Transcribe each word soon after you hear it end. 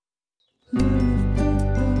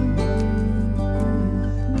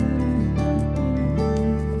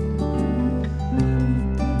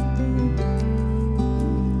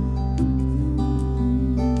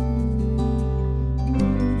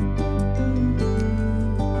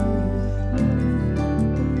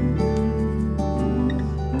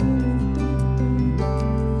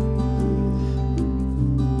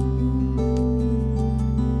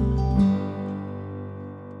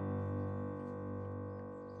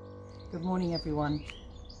Good morning, everyone.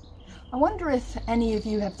 I wonder if any of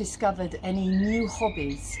you have discovered any new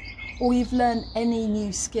hobbies or you've learned any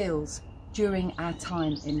new skills during our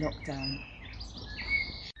time in lockdown.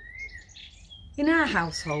 In our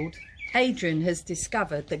household, Adrian has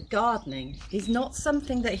discovered that gardening is not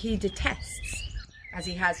something that he detests, as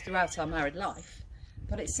he has throughout our married life,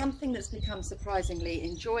 but it's something that's become surprisingly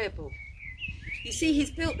enjoyable. You see,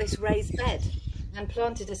 he's built this raised bed and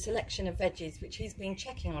planted a selection of veggies which he's been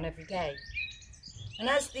checking on every day. And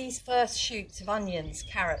as these first shoots of onions,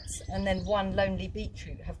 carrots and then one lonely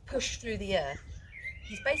beetroot have pushed through the earth,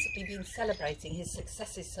 he's basically been celebrating his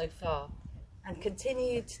successes so far and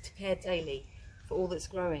continued to care daily for all that's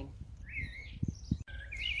growing.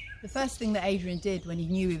 The first thing that Adrian did when he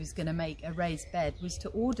knew he was going to make a raised bed was to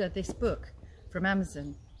order this book from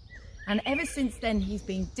Amazon. And ever since then he's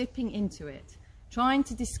been dipping into it, trying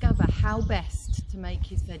to discover how best to make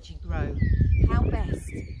his veggie grow, how best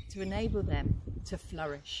to enable them to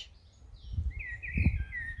flourish.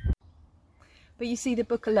 But you see, the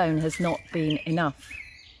book alone has not been enough.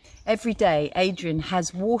 Every day, Adrian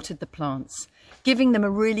has watered the plants, giving them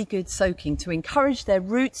a really good soaking to encourage their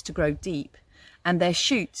roots to grow deep and their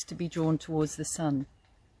shoots to be drawn towards the sun.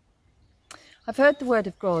 I've heard the Word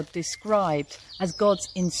of God described as God's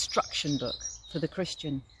instruction book for the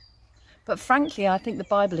Christian. But frankly, I think the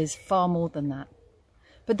Bible is far more than that.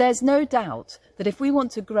 But there's no doubt that if we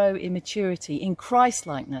want to grow in maturity, in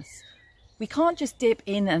Christ-likeness, we can't just dip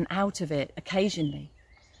in and out of it occasionally,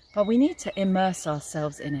 but we need to immerse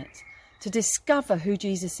ourselves in it, to discover who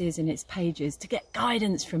Jesus is in its pages, to get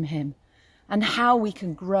guidance from him, and how we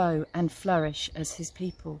can grow and flourish as his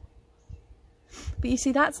people. But you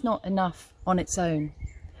see, that's not enough on its own.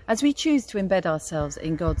 As we choose to embed ourselves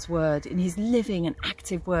in God's word, in his living and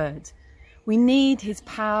active word, we need his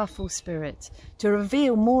powerful Spirit to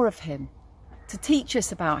reveal more of him, to teach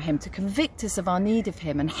us about him, to convict us of our need of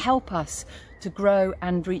him and help us to grow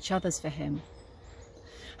and reach others for him.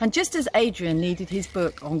 And just as Adrian needed his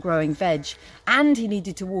book on growing veg and he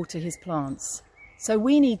needed to water his plants, so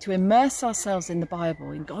we need to immerse ourselves in the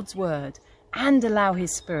Bible, in God's word, and allow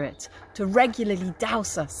his Spirit to regularly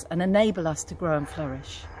douse us and enable us to grow and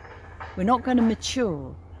flourish. We're not going to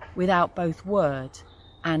mature without both word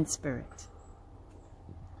and Spirit.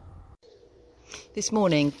 This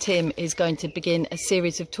morning, Tim is going to begin a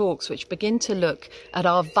series of talks which begin to look at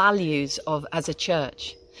our values as a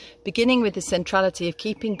church, beginning with the centrality of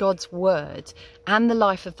keeping God's word and the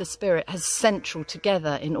life of the Spirit as central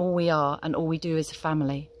together in all we are and all we do as a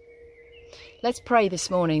family. Let's pray this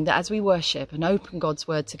morning that as we worship and open God's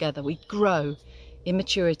word together, we grow in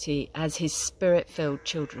maturity as his Spirit-filled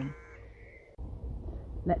children.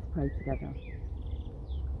 Let's pray together.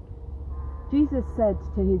 Jesus said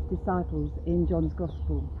to his disciples in John's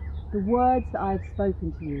Gospel, "The words that I have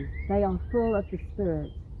spoken to you, they are full of the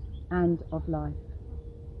Spirit and of life."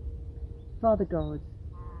 Father God,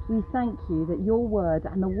 we thank you that your word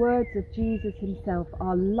and the words of Jesus himself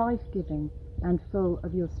are life-giving and full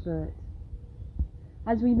of your Spirit.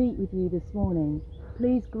 As we meet with you this morning,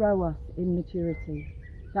 please grow us in maturity,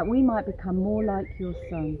 that we might become more like your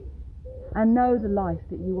Son and know the life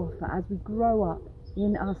that you offer as we grow up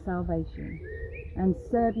in our salvation and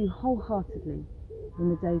serve you wholeheartedly in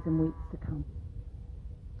the days and weeks to come.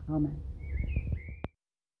 Amen.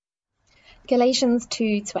 Galatians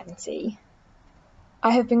 2:20.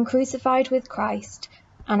 I have been crucified with Christ,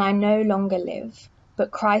 and I no longer live,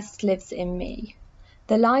 but Christ lives in me.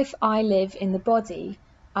 The life I live in the body,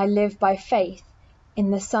 I live by faith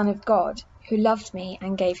in the Son of God, who loved me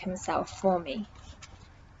and gave himself for me.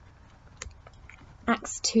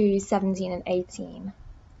 Acts 2:17 and 18.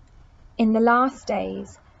 In the last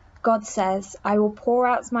days, God says, I will pour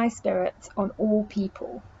out my Spirit on all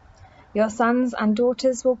people. Your sons and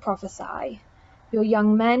daughters will prophesy. Your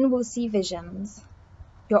young men will see visions.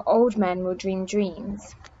 Your old men will dream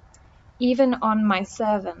dreams. Even on my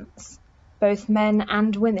servants, both men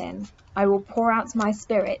and women, I will pour out my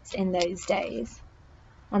Spirit in those days,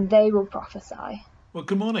 and they will prophesy. Well,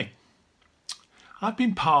 good morning. I've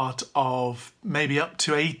been part of maybe up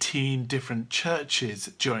to 18 different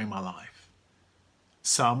churches during my life.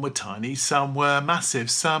 Some were tiny, some were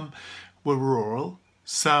massive, some were rural,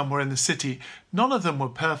 some were in the city. None of them were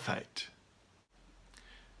perfect.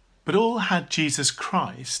 But all had Jesus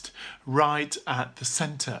Christ right at the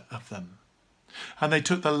centre of them. And they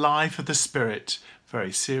took the life of the Spirit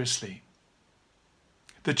very seriously.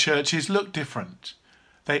 The churches looked different.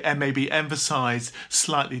 They maybe emphasised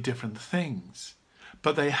slightly different things,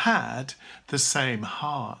 but they had the same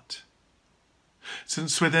heart. St.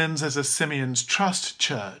 Swithin's as a Simeon's Trust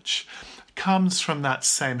Church comes from that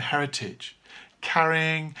same heritage,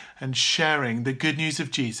 carrying and sharing the good news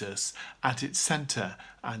of Jesus at its centre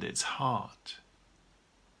and its heart.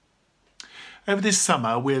 Over this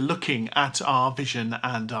summer, we're looking at our vision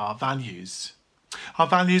and our values. Our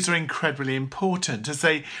values are incredibly important as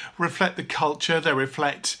they reflect the culture, they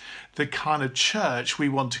reflect the kind of church we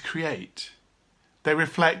want to create. They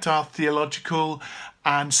reflect our theological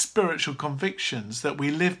and spiritual convictions that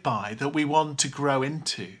we live by, that we want to grow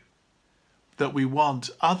into, that we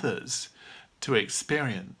want others to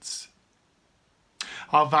experience.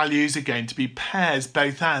 Our values are going to be pairs,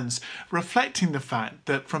 both ands, reflecting the fact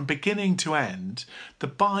that from beginning to end, the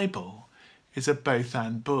Bible is a both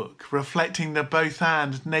and book, reflecting the both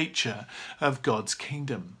and nature of God's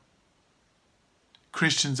kingdom.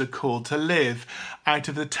 Christians are called to live out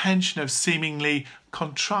of the tension of seemingly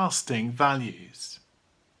contrasting values.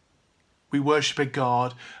 We worship a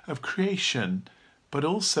God of creation, but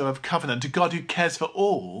also of covenant, a God who cares for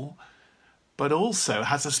all, but also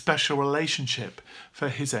has a special relationship for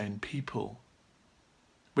his own people.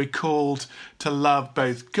 We're called to love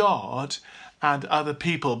both God and other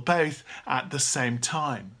people, both at the same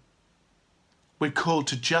time. We're called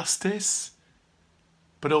to justice,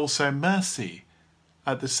 but also mercy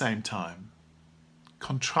at the same time.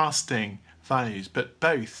 Contrasting values, but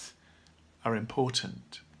both are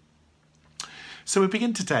important. So we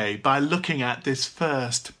begin today by looking at this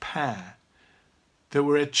first pair, that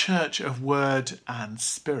we're a church of word and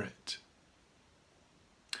spirit.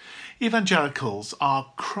 Evangelicals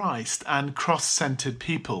are Christ and cross-centred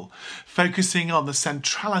people, focusing on the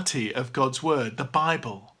centrality of God's word, the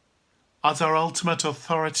Bible, as our ultimate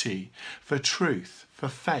authority for truth, for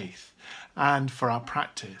faith, and for our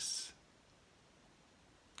practice.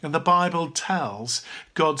 And the Bible tells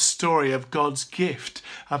God's story of God's gift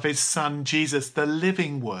of his Son Jesus, the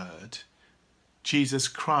living word, Jesus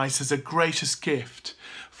Christ, as a gracious gift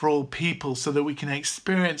for all people so that we can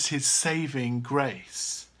experience his saving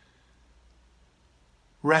grace.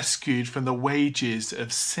 Rescued from the wages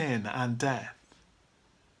of sin and death.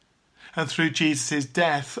 And through Jesus'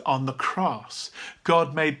 death on the cross,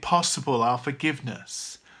 God made possible our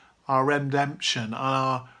forgiveness, our redemption, and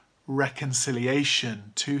our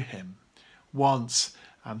reconciliation to him, once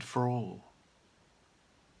and for all.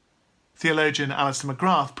 Theologian Alistair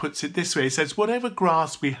McGrath puts it this way. He says, whatever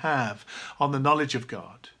grasp we have on the knowledge of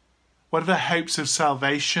God, whatever hopes of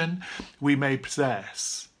salvation we may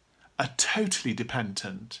possess, are totally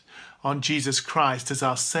dependent on Jesus Christ as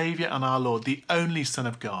our Saviour and our Lord, the only Son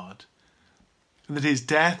of God, and that his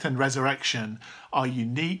death and resurrection are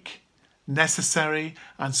unique, necessary,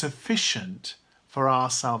 and sufficient for our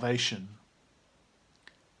salvation.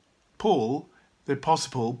 Paul, the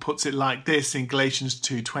Apostle Paul, puts it like this in Galatians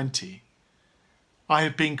 2:20. I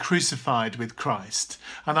have been crucified with Christ,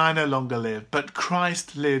 and I no longer live, but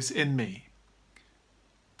Christ lives in me.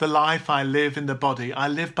 The life I live in the body, I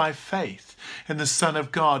live by faith in the Son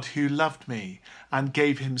of God who loved me and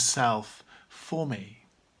gave himself for me.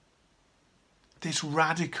 This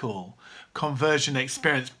radical conversion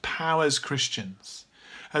experience powers Christians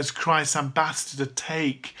as Christ's ambassador to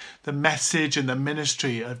take the message and the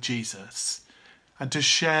ministry of Jesus and to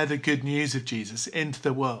share the good news of Jesus into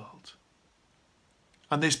the world.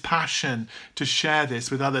 And this passion to share this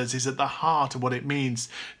with others is at the heart of what it means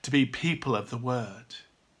to be people of the word.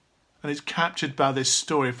 And it's captured by this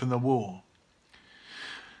story from the war.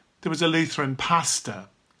 There was a Lutheran pastor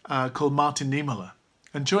called Martin Niemöller.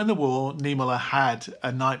 And during the war, Niemöller had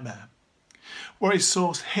a nightmare where he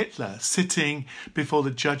saw Hitler sitting before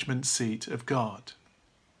the judgment seat of God.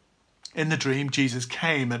 In the dream, Jesus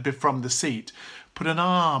came and from the seat put an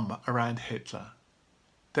arm around Hitler.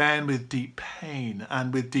 Then, with deep pain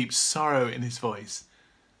and with deep sorrow in his voice,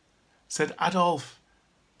 said, Adolf,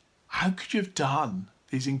 how could you have done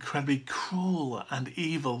these incredibly cruel and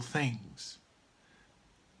evil things?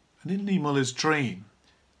 And in Niemöller's dream,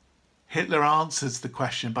 Hitler answers the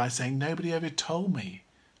question by saying, nobody ever told me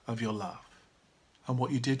of your love and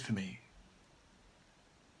what you did for me.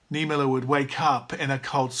 Niemöller would wake up in a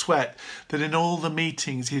cold sweat that in all the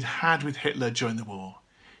meetings he'd had with Hitler during the war,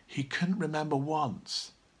 he couldn't remember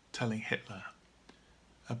once telling Hitler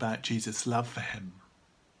about Jesus' love for him.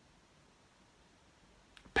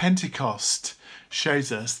 Pentecost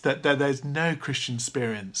shows us that there's no Christian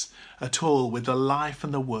experience at all with the life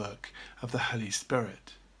and the work of the Holy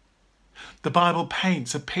Spirit. The Bible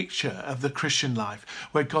paints a picture of the Christian life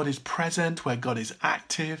where God is present, where God is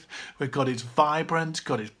active, where God is vibrant,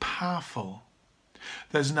 God is powerful.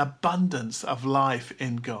 There's an abundance of life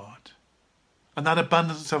in God. And that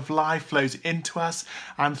abundance of life flows into us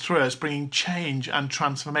and through us, bringing change and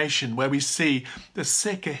transformation, where we see the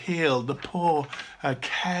sick are healed, the poor are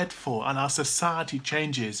cared for, and our society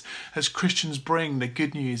changes as Christians bring the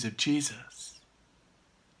good news of Jesus.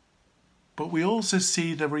 But we also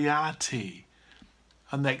see the reality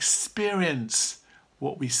and experience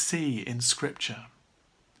what we see in Scripture,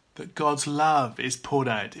 that God's love is poured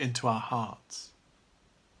out into our hearts.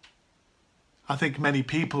 I think many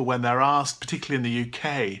people, when they're asked, particularly in the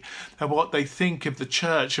UK, what they think of the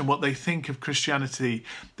church and what they think of Christianity,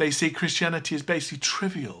 they see Christianity as basically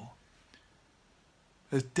trivial,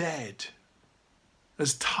 as dead,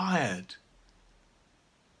 as tired.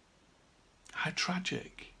 How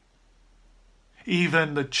tragic.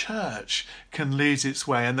 Even the church can lose its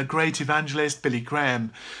way. And the great evangelist Billy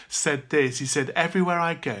Graham said this. He said, "Everywhere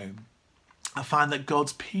I go, I find that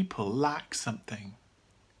God's people lack something.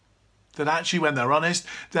 That actually, when they're honest,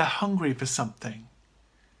 they're hungry for something.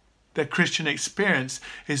 Their Christian experience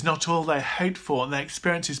is not all they hoped for, and their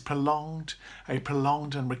experience is a prolonged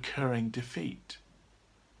and recurring defeat.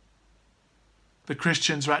 The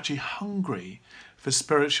Christians are actually hungry for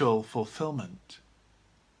spiritual fulfillment."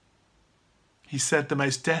 He said the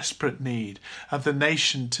most desperate need of the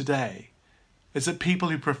nation today is that people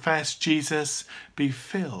who profess Jesus be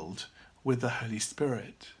filled with the Holy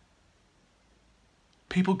Spirit.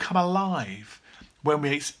 People come alive when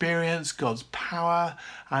we experience God's power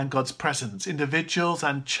and God's presence. Individuals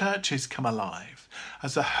and churches come alive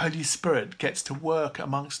as the Holy Spirit gets to work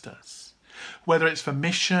amongst us, whether it's for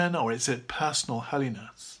mission or it's at personal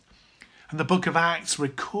holiness. And the book of Acts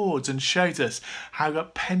records and shows us how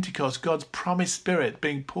at Pentecost, God's promised Spirit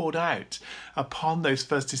being poured out upon those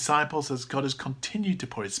first disciples as God has continued to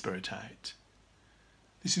pour his Spirit out.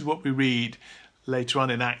 This is what we read later on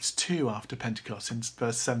in Acts 2 after Pentecost, in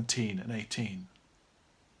verse 17 and 18.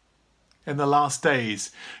 In the last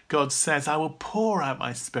days, God says, "I will pour out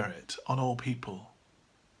my Spirit on all people.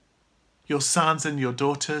 Your sons and your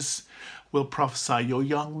daughters will prophesy. Your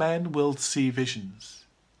young men will see visions.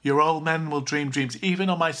 Your old men will dream dreams. Even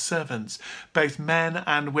on my servants, both men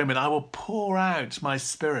and women, I will pour out my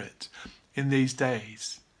Spirit in these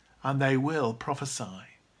days, and they will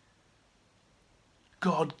prophesy."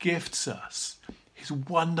 God gifts us his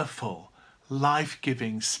wonderful,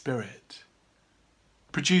 life-giving Spirit,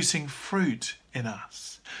 producing fruit in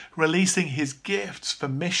us, releasing his gifts for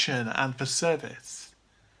mission and for service.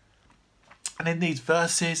 And in these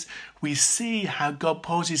verses, we see how God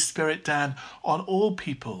pours his Spirit down on all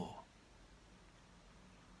people.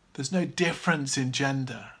 There's no difference in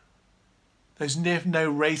gender. There's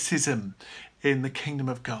no racism in the kingdom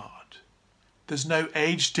of God. There's no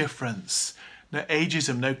age difference, no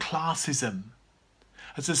ageism, no classism.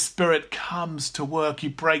 As the Spirit comes to work, he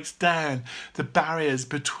breaks down the barriers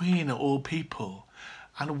between all people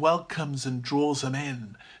and welcomes and draws them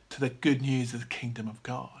in to the good news of the kingdom of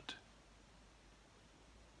God.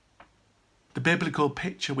 The biblical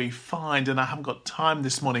picture we find, and I haven't got time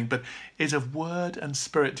this morning, but is of Word and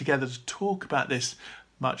Spirit together to talk about this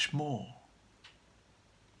much more.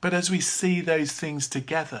 But as we see those things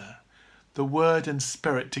together, the Word and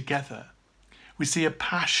Spirit together, we see a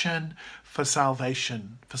passion for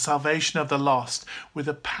salvation of the lost, with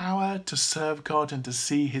a power to serve God and to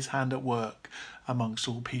see his hand at work amongst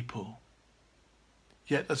all people.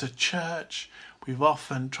 Yet as a church, we've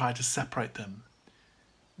often tried to separate them.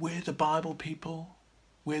 We're the Bible people,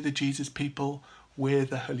 we're the Jesus people, we're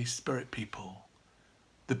the Holy Spirit people.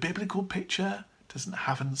 The biblical picture doesn't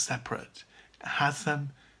have them separate, it has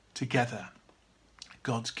them together.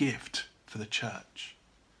 God's gift for the church.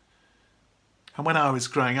 And when I was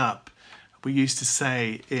growing up, we used to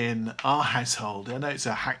say in our household, I know it's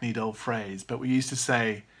a hackneyed old phrase, but we used to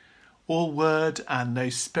say, "All word and no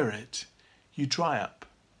spirit, you dry up.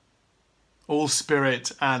 All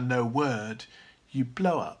spirit and no word, you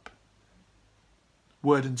blow up.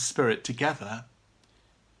 Word and spirit together,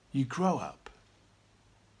 you grow up."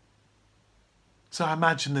 So I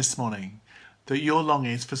imagine this morning that your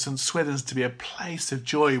longing is for St. Swithin's to be a place of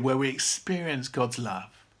joy where we experience God's love,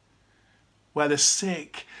 where the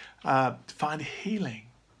sick find healing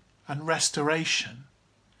and restoration,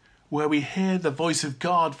 where we hear the voice of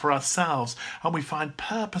God for ourselves and we find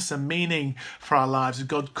purpose and meaning for our lives, and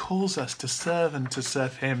God calls us to serve and to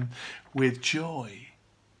serve him with joy,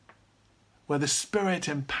 where the Spirit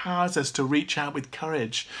empowers us to reach out with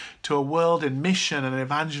courage to a world in mission and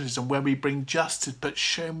evangelism, where we bring justice but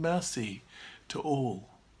show mercy to all,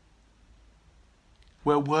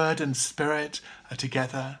 where Word and Spirit are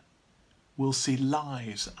together. We'll see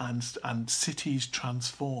lives and cities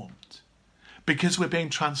transformed, because we're being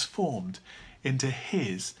transformed into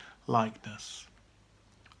his likeness.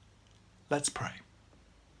 Let's pray.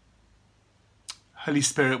 Holy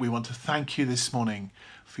Spirit, we want to thank you this morning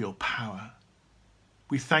for your power.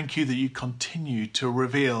 We thank you that you continue to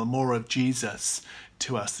reveal more of Jesus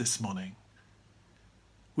to us this morning.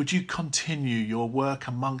 Would you continue your work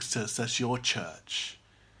amongst us as your church,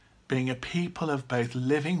 being a people of both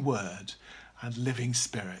living word and living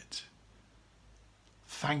spirit.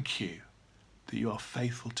 Thank you that you are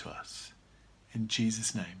faithful to us. In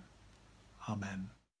Jesus' name, amen.